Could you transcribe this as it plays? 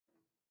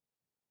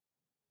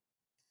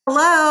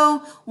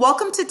Hello,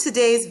 welcome to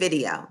today's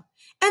video.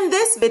 In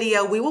this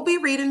video, we will be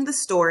reading the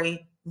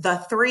story, The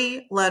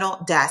Three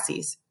Little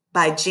Dassies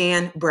by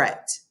Jan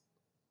Brett.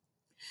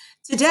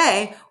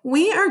 Today,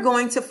 we are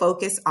going to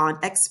focus on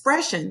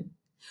expression.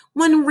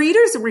 When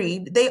readers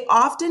read, they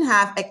often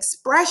have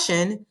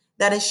expression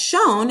that is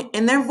shown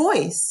in their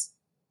voice.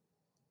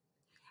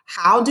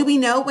 How do we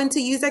know when to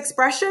use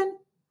expression?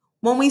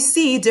 When we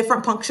see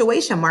different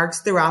punctuation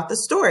marks throughout the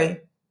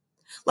story.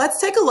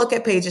 Let's take a look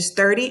at pages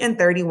 30 and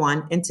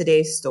 31 in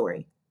today's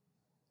story.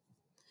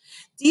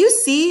 Do you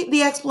see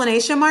the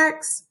exclamation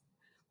marks?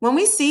 When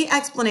we see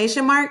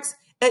exclamation marks,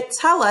 it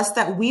tells us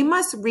that we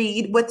must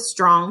read with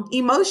strong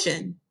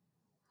emotion.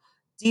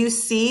 Do you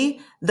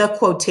see the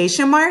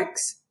quotation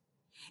marks?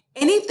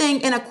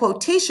 Anything in a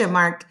quotation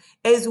mark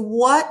is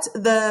what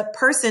the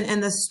person in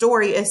the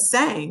story is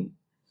saying.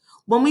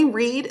 When we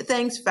read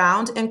things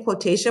found in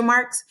quotation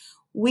marks,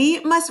 we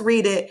must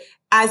read it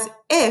as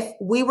if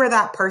we were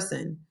that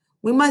person.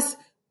 We must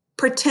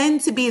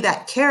pretend to be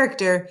that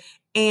character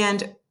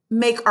and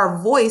make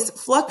our voice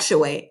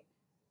fluctuate,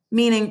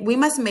 meaning we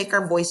must make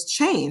our voice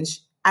change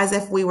as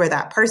if we were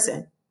that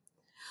person.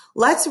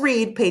 Let's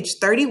read page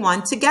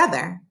 31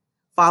 together.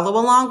 Follow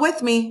along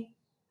with me.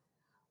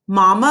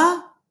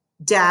 Mama,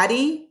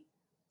 daddy,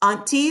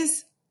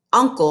 aunties,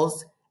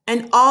 uncles,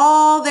 and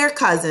all their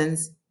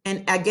cousins,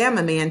 and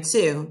Agamaman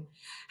too,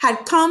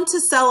 had come to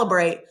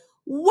celebrate.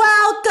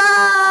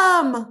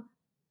 Welcome,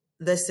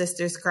 the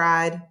sisters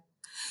cried,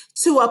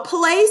 to a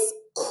place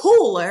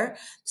cooler,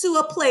 to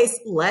a place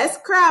less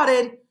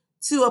crowded,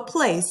 to a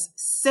place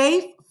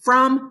safe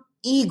from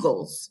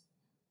eagles.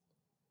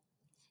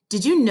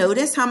 Did you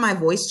notice how my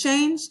voice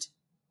changed?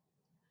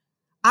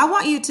 I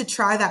want you to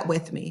try that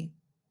with me.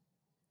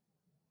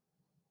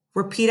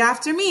 Repeat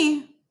after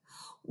me.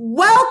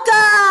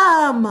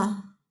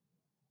 Welcome,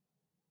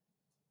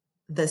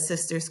 the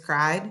sisters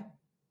cried,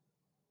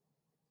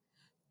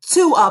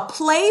 to a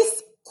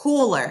place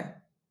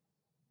cooler,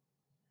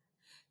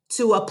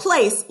 to a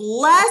place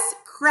less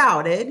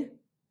crowded,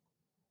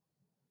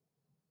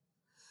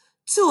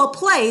 to a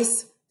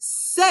place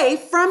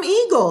safe from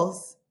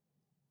eagles.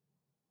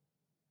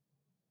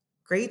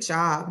 Great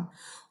job.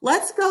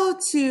 Let's go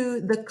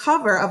to the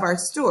cover of our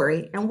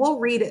story and we'll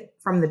read it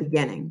from the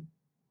beginning.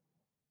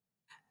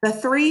 The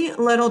Three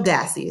Little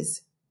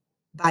Dassies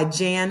by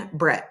Jan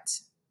Brett.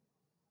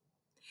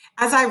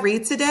 As I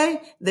read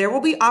today, there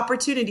will be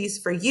opportunities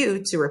for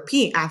you to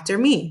repeat after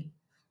me.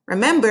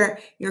 Remember,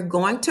 you're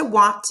going to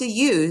want to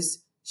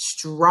use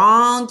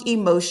strong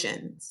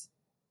emotions.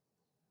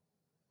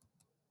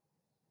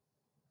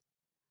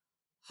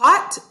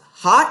 Hot,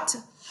 hot,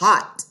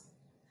 hot.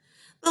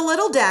 The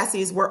little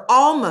Dassies were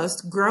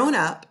almost grown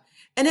up,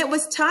 and it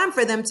was time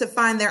for them to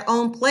find their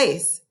own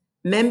place.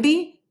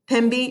 Mimby,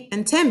 Pimby,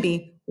 and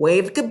Timby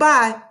waved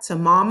goodbye to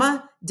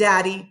Mama,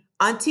 Daddy,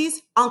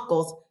 aunties,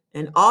 uncles,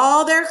 and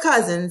all their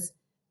cousins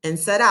and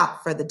set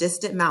out for the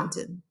distant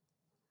mountain.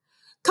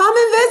 Come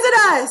and visit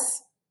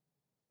us,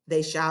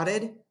 they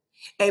shouted.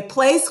 A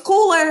place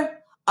cooler,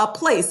 a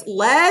place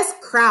less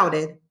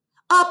crowded,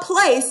 a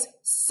place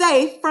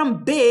safe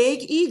from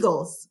big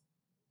eagles.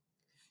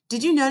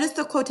 Did you notice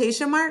the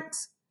quotation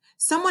marks?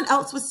 Someone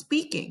else was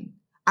speaking.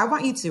 I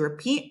want you to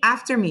repeat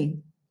after me.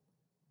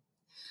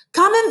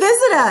 Come and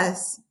visit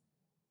us,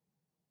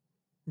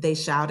 they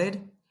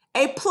shouted.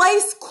 A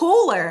place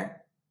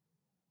cooler,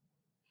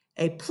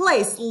 a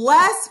place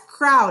less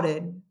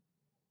crowded,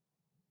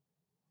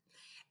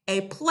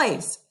 a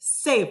place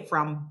safe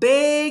from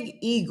big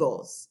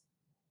eagles.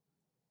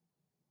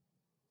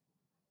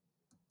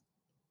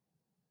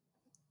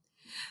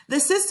 The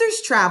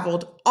sisters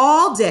traveled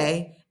all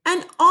day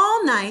and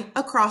all night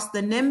across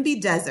the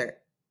Nimby Desert,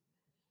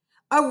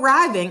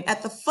 arriving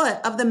at the foot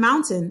of the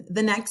mountain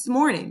the next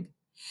morning.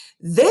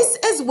 This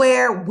is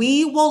where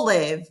we will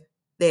live,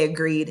 they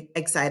agreed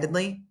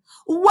excitedly.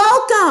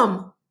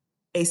 Welcome,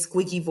 a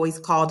squeaky voice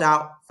called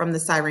out from the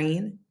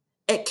siren.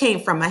 It came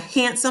from a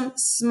handsome,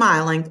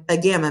 smiling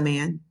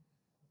Agamaman.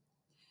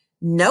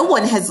 No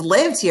one has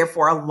lived here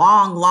for a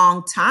long,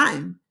 long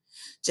time.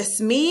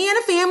 Just me and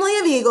a family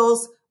of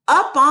eagles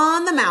up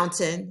on the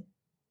mountain.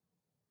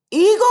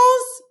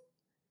 Eagles?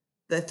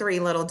 The three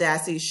little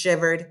Dassies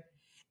shivered.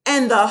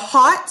 And the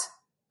hot,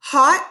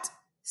 hot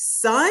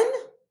sun?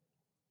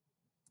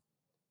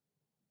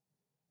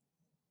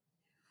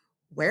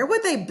 Where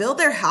would they build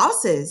their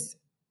houses?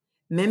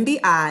 Mimby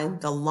eyed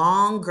the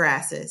long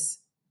grasses.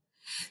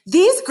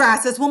 These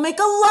grasses will make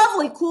a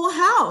lovely cool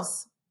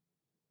house,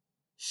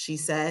 she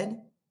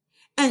said,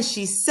 and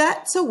she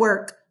set to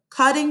work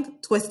cutting,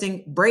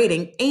 twisting,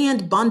 braiding,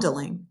 and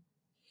bundling.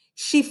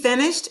 She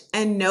finished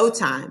in no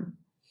time.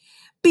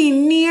 Be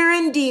near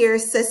and dear,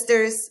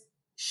 sisters,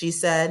 she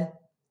said,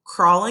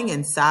 crawling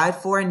inside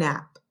for a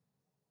nap.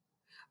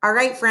 All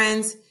right,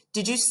 friends,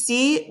 did you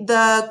see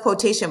the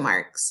quotation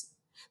marks?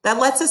 That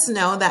lets us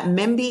know that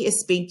Mimby is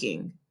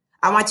speaking.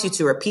 I want you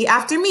to repeat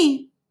after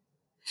me.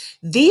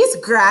 These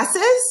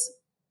grasses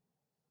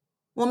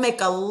will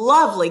make a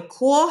lovely,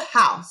 cool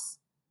house.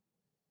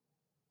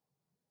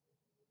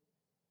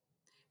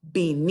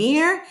 Be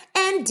near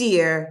and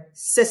dear,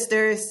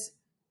 sisters.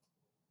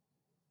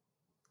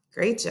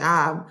 Great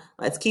job.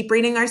 Let's keep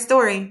reading our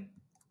story.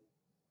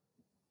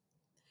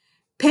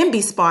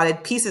 Pimby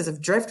spotted pieces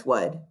of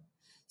driftwood,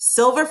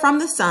 silver from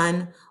the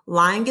sun,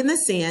 lying in the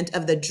sand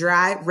of the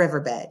dry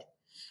riverbed.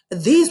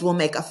 These will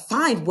make a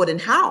fine wooden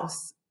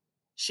house,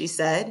 she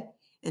said,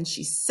 and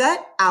she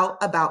set out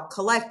about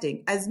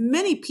collecting as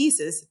many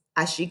pieces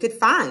as she could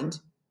find.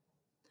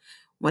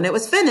 When it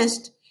was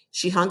finished,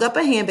 she hung up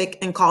a hammock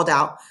and called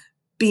out,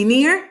 "Be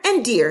near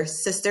and dear,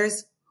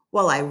 sisters,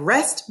 while I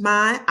rest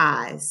my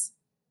eyes."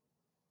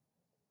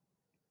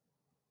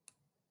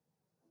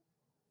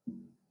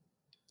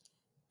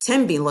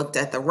 Timby looked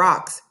at the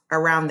rocks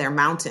around their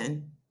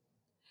mountain.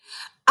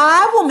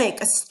 "I will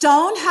make a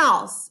stone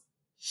house,"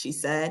 she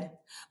said,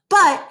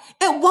 "but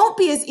it won't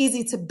be as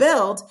easy to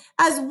build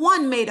as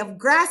one made of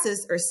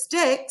grasses or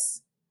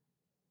sticks."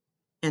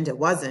 And it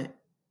wasn't.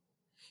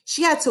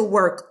 She had to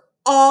work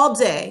all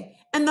day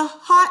in the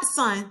hot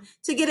sun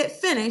to get it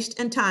finished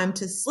in time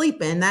to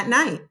sleep in that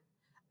night.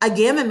 A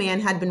gamma man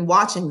had been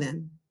watching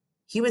them.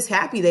 He was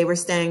happy they were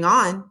staying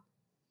on.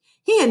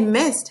 He had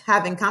missed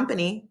having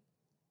company.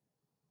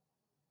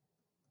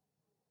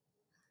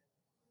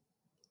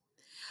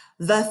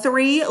 The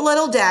three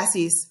little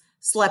Dassies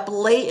slept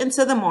late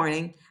into the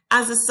morning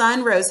as the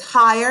sun rose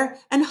higher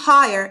and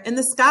higher in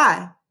the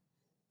sky.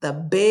 The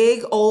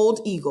big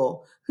old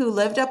eagle who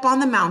lived up on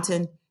the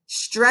mountain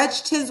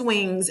stretched his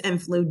wings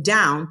and flew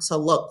down to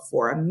look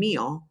for a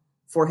meal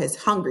for his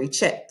hungry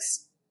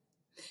chicks.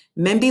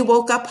 Mimby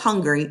woke up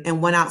hungry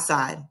and went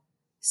outside.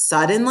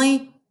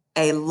 Suddenly,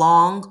 a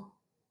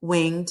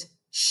long-winged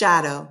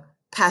shadow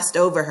passed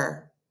over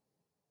her.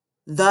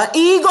 "The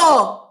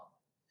eagle!"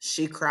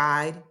 she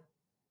cried,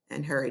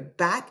 and hurried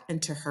back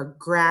into her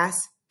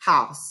grass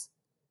house.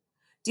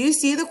 Do you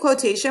see the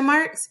quotation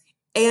marks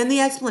and the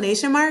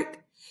explanation mark?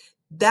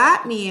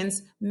 That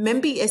means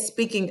Mimby is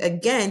speaking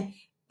again,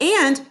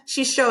 and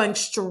she's showing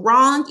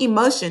strong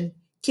emotion.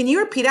 Can you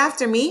repeat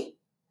after me?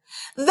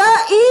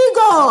 The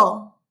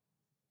eagle!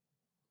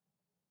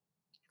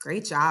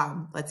 Great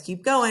job. Let's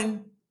keep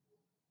going.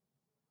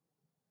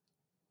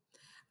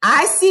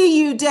 "I see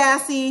you,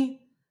 Dassie,"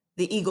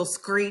 the eagle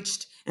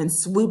screeched and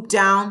swooped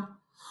down.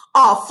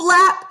 "I'll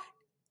flap,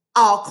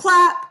 I'll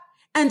clap,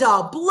 and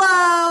I'll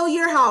blow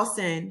your house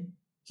in,"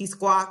 he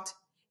squawked,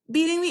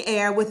 beating the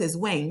air with his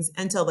wings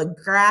until the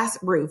grass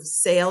roof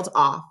sailed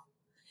off.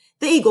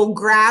 The eagle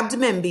grabbed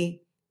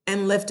Mimby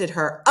and lifted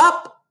her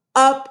up,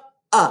 up,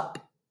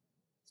 up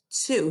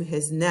to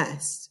his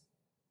nest.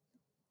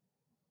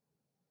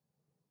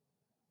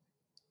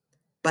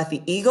 But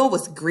the eagle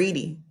was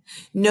greedy.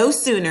 No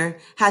sooner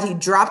had he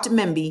dropped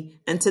Mimby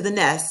into the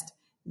nest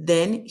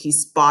than he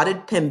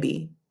spotted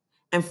Pimby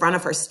in front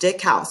of her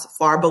stick house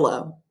far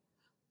below.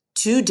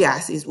 Two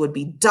Dassies would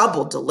be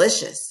double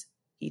delicious,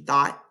 he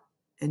thought,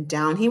 and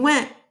down he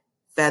went,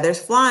 feathers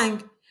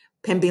flying.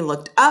 Pimby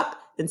looked up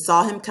and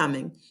saw him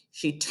coming.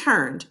 She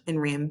turned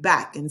and ran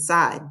back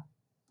inside.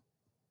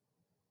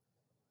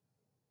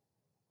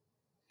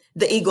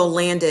 The eagle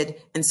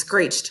landed and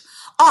screeched,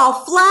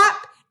 "I'll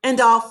flap, and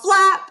I'll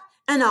flap,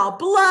 and I'll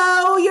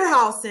blow your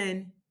house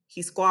in,"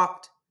 he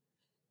squawked.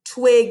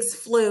 Twigs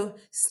flew,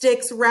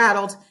 sticks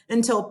rattled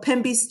until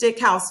Pimby's stick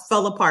house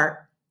fell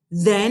apart.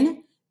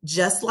 Then,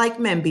 just like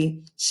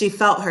Mimby, she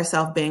felt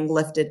herself being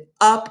lifted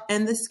up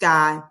in the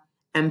sky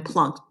and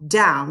plunked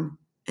down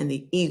in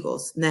the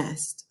eagle's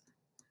nest.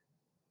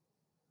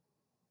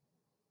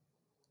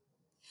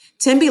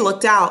 Timby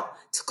looked out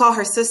to call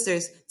her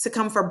sisters to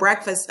come for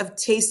breakfast of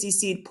tasty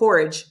seed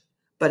porridge,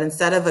 but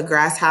instead of a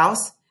grass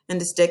house and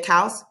a stick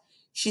house,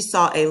 she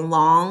saw a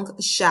long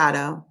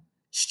shadow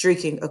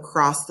streaking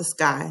across the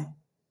sky.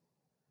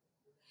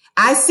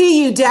 "I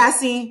see you,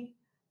 Dassie.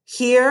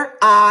 Here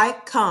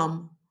I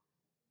come."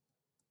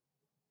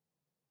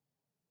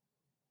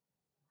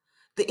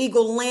 The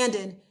eagle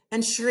landed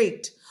and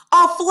shrieked,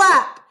 "I'll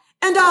flap,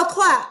 and I'll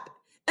clap,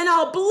 and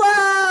I'll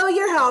blow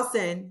your house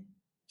in."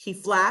 He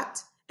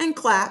flapped and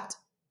clapped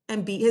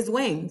and beat his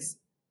wings.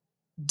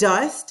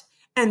 Dust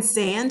and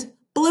sand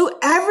blew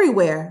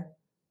everywhere,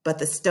 but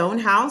the stone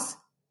house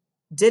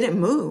didn't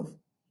move.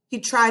 He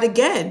tried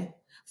again,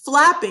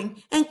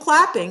 flapping and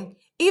clapping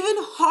even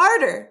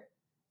harder.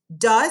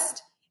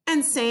 Dust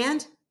and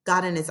sand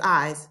got in his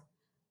eyes,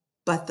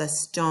 but the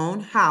stone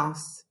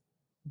house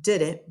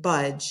didn't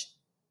budge.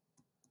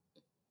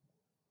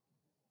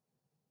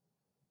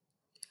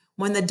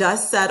 When the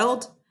dust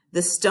settled,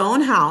 the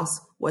stone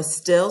house was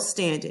still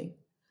standing,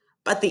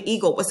 but the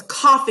eagle was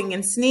coughing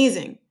and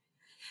sneezing.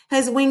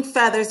 His wing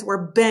feathers were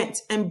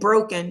bent and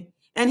broken,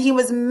 and he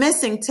was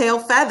missing tail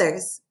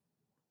feathers.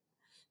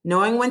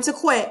 Knowing when to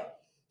quit,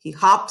 he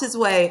hopped his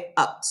way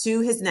up to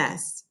his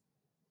nest.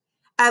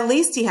 At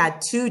least he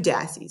had two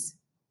Dassies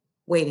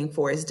waiting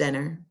for his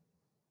dinner.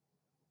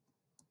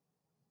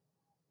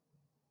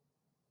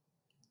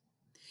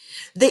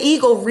 The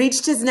eagle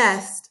reached his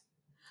nest,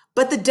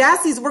 but the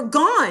Dassies were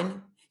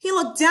gone. He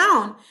looked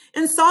down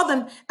and saw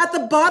them at the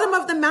bottom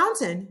of the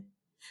mountain,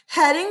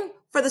 heading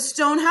for the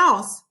stone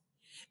house.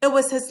 It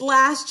was his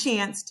last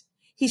chance.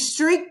 He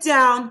streaked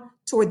down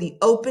toward the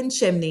open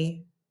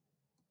chimney.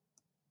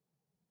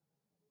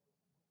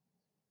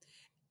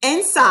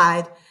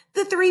 Inside,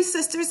 the three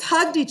sisters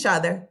hugged each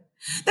other.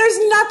 "There's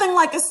nothing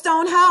like a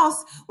stone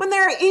house when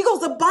there are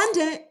eagles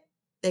abundant,"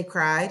 they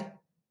cried.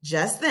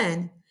 Just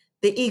then,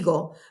 the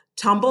eagle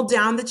tumbled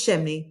down the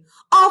chimney.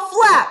 "I'll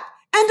flap,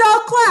 and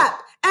I'll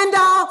clap, and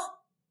I'll—"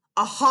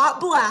 A hot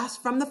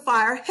blast from the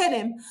fire hit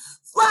him.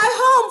 "Fly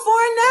home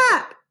for a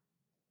nap,"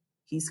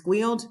 he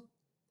squealed.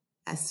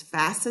 As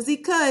fast as he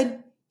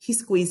could, he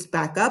squeezed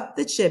back up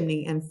the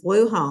chimney and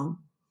flew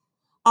home.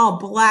 All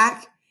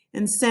black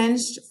and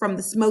singed from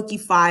the smoky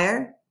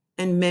fire,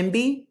 and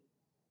Mimby,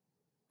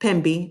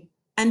 Pimby,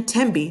 and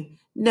Timby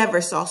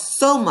never saw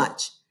so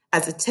much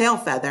as a tail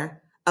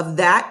feather of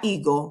that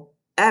eagle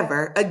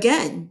ever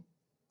again.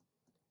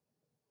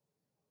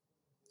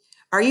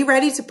 Are you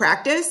ready to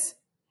practice?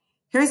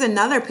 Here's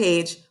another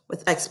page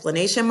with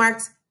exclamation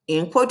marks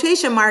and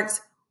quotation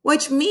marks,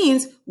 which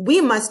means we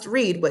must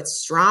read with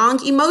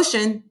strong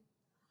emotion.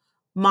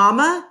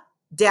 Mama,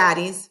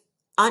 daddies,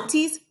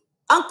 aunties,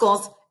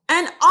 uncles,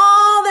 and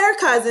all their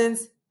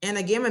cousins, and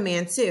a Gamma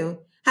Man too,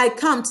 had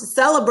come to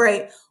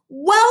celebrate.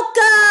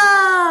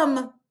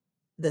 "Welcome!"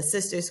 the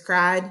sisters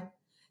cried.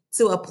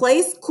 "To a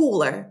place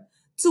cooler,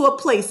 to a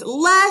place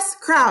less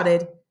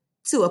crowded,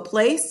 to a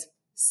place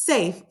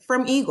safe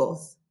from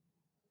eagles."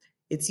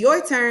 It's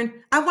your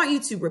turn. I want you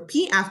to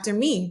repeat after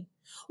me.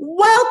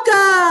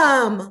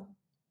 "Welcome!"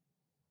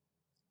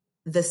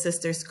 the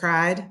sisters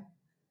cried.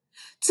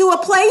 "To a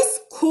place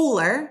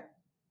cooler,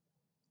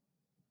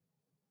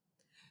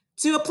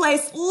 to a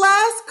place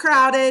less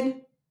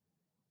crowded,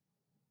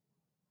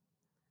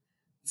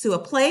 to a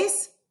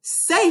place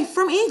safe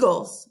from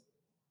eagles."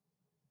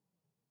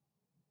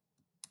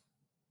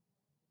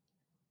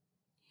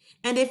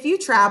 And if you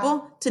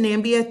travel to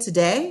Namibia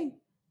today,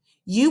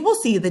 you will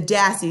see the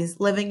Dassies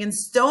living in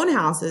stone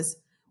houses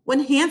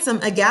with handsome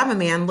Agava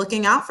Man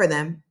looking out for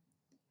them.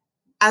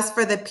 As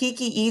for the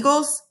peaky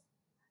eagles,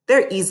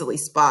 they're easily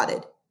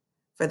spotted,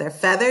 for their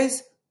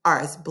feathers are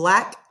as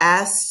black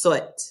as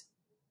soot.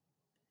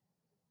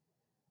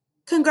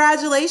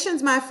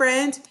 Congratulations, my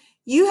friend.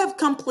 You have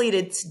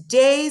completed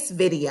today's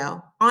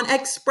video on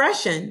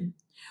expression.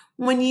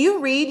 When you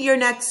read your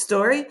next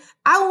story,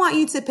 I want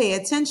you to pay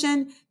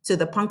attention to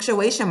the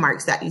punctuation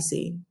marks that you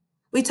see.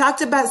 We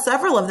talked about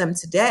several of them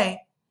today,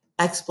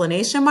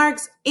 exclamation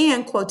marks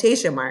and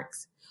quotation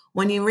marks.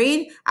 When you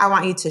read, I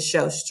want you to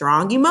show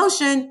strong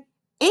emotion.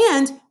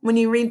 And when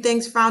you read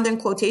things found in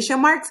quotation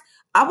marks,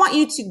 I want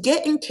you to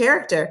get in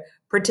character,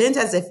 pretend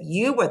as if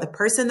you were the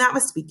person that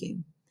was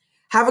speaking.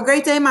 Have a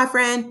great day, my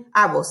friend.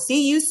 I will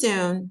see you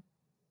soon.